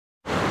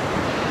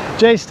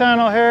Jace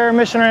Tunnell here,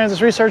 Mission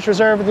Aransas Research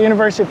Reserve at the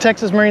University of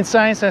Texas Marine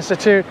Science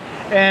Institute,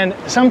 and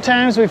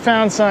sometimes we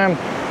found some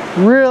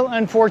real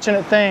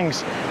unfortunate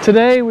things.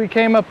 Today we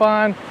came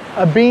upon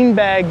a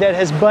beanbag that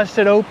has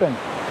busted open,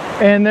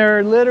 and there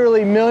are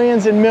literally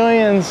millions and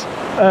millions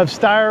of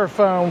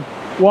styrofoam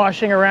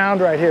washing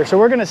around right here. So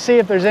we're going to see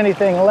if there's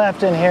anything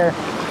left in here,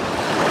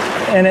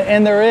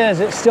 and there is.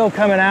 It's still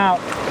coming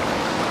out.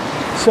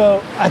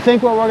 So I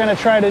think what we're going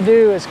to try to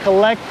do is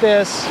collect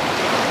this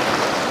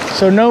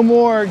so no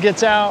more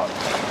gets out.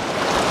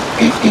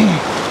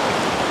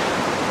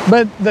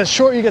 But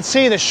you can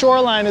see the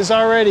shoreline is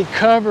already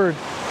covered.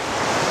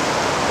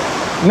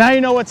 Now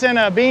you know what's in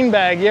a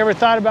beanbag. You ever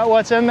thought about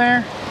what's in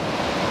there?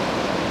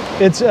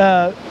 It's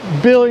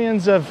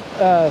billions of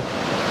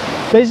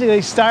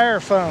basically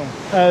styrofoam,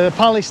 the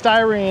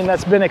polystyrene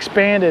that's been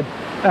expanded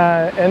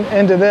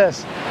into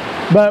this.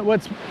 But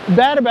what's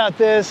bad about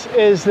this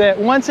is that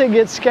once it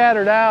gets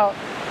scattered out,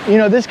 you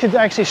know, this could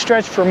actually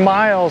stretch for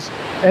miles,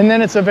 and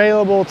then it's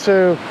available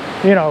to,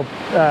 you know,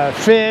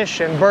 fish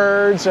and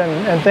birds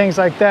and things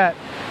like that.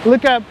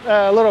 Look up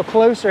a little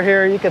closer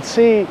here. You can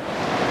see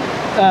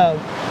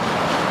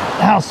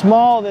how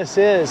small this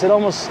is. It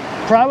almost,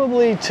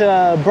 probably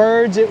to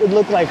birds, it would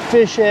look like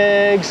fish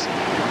eggs.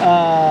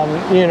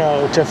 You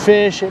know, to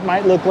fish, it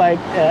might look like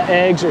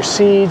eggs or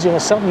seeds, you know,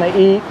 something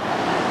they eat.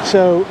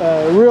 So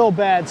real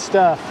bad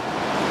stuff.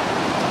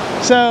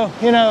 So,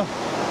 you know,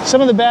 some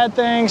of the bad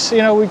things, you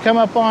know, we come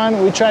up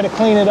on, we try to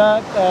clean it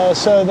up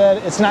so that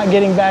it's not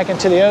getting back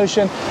into the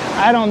ocean.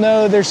 I don't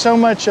know, there's so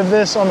much of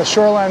this on the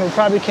shoreline, we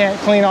probably can't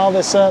clean all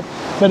this up,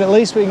 but at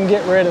least we can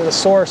get rid of the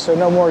source so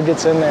no more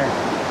gets in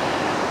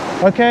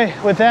there. Okay,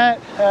 with that,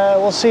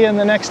 we'll see you in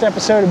the next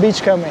episode of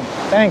Beachcombing.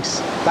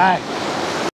 Thanks, bye.